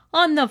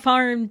On the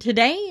farm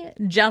today,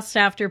 just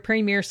after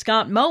Premier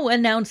Scott Moe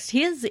announced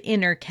his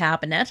inner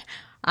cabinet,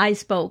 I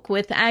spoke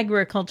with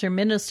Agriculture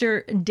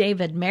Minister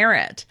David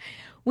Marit.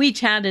 We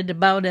chatted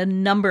about a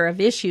number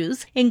of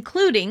issues,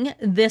 including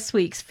this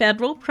week's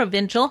federal,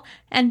 provincial,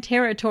 and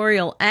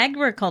territorial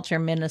agriculture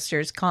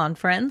ministers'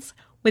 conference.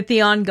 With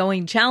the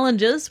ongoing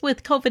challenges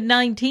with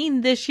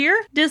COVID-19 this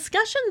year,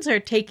 discussions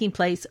are taking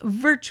place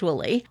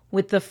virtually,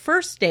 with the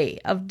first day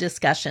of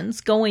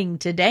discussions going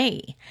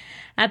today.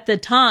 At the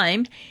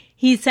time,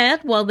 he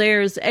said, while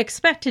there's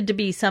expected to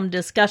be some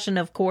discussion,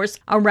 of course,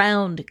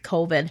 around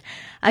COVID,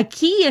 a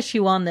key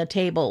issue on the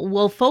table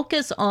will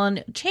focus on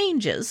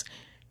changes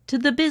to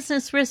the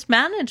business risk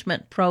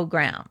management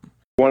program.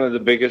 One of the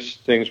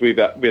biggest things we've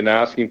been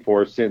asking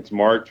for since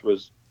March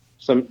was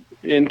some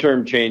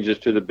interim changes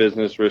to the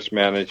business risk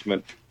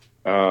management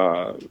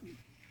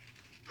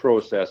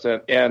process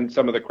and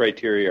some of the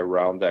criteria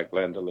around that,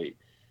 Glenda Lee.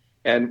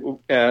 And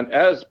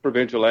as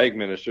provincial ag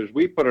ministers,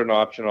 we put an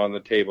option on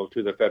the table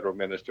to the federal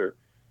minister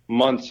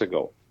months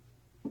ago.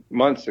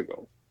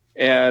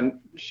 And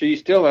she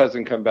still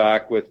hasn't come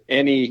back with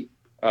any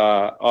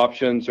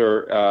options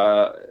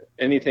or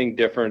anything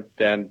different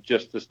than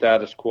just the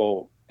status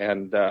quo.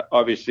 And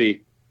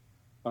obviously,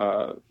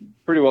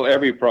 pretty well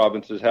every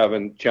province is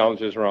having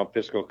challenges around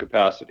fiscal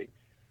capacity.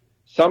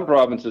 Some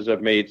provinces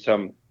have made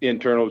some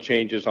internal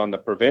changes on the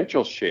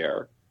provincial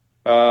share,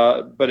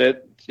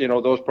 but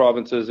those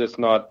provinces, it's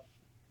not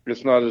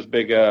as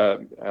big a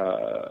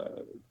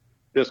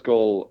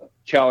fiscal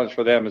challenge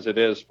for them as it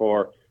is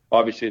for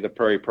obviously the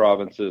prairie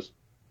provinces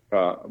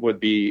are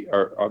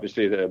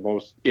obviously the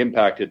most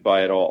impacted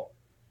by it all.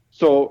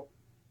 So,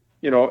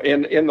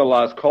 in the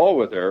last call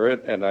with her,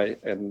 and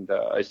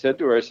I said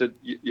to her,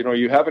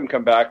 you haven't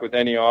come back with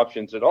any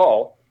options at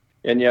all,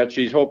 and yet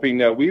she's hoping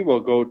that we will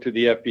go to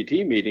the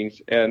FPT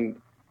meetings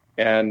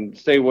and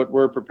say what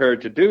we're prepared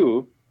to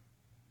do,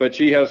 but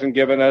she hasn't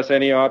given us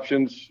any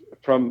options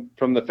from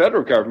the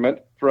federal government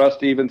for us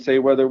to even say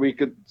whether we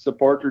could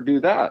support or do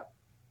that.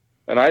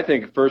 And I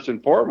think first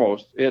and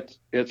foremost,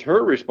 it's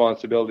her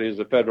responsibility as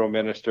a federal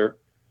minister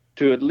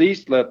to at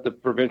least let the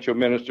provincial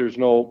ministers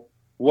know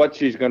what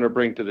she's going to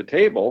bring to the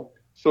table,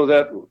 so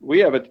that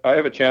I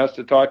have a chance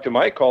to talk to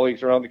my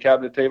colleagues around the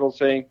cabinet table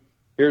saying,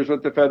 here's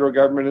what the federal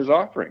government is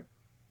offering.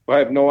 Well, I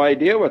have no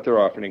idea what they're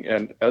offering.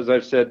 And as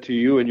I've said to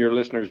you and your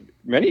listeners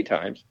many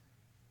times,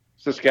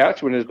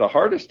 Saskatchewan is the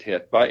hardest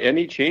hit by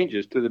any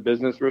changes to the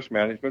business risk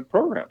management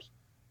programs.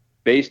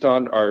 Based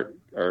on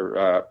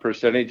our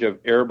percentage of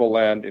arable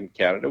land in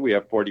Canada, we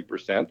have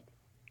 40%.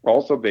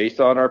 Also based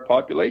on our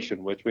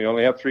population, which we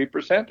only have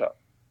 3% of.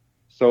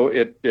 So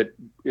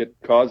it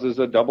causes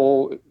a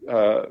double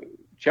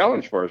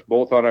challenge for us,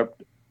 both on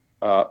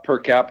a per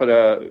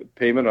capita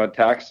payment on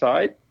tax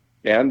side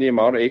and the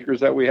amount of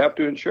acres that we have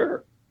to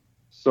insure.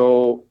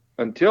 So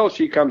until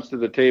she comes to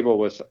the table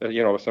with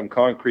some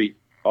concrete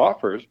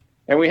offers,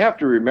 and we have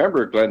to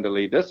remember, Glenda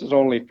Lee, this is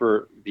only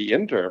for the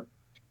interim,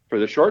 for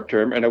the short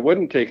term, and it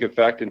wouldn't take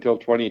effect until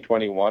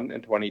 2021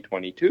 and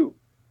 2022.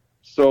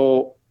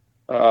 So.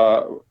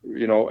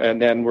 And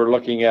then we're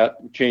looking at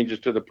changes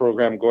to the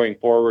program going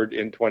forward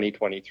in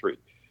 2023.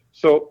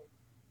 So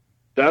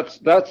that's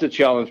the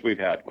challenge we've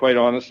had, quite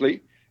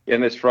honestly.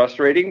 And it's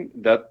frustrating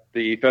that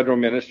the federal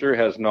minister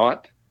has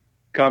not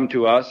come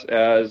to us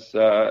as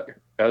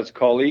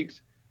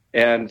colleagues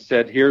and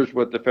said, here's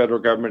what the federal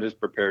government is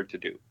prepared to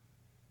do.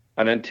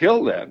 And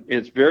until then,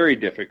 it's very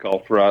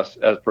difficult for us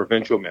as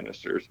provincial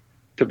ministers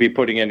to be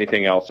putting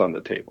anything else on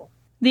the table.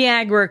 The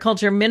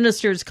Agriculture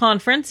Ministers'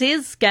 Conference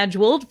is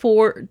scheduled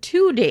for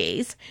 2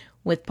 days,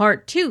 with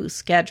Part 2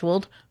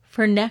 scheduled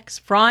for next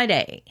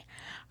Friday.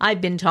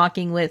 I've been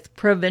talking with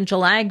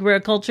Provincial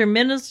Agriculture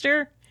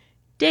Minister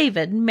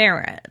David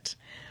Marit.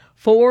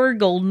 For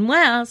Golden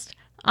West,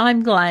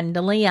 I'm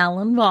Glenda Lee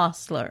Allen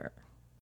Vossler.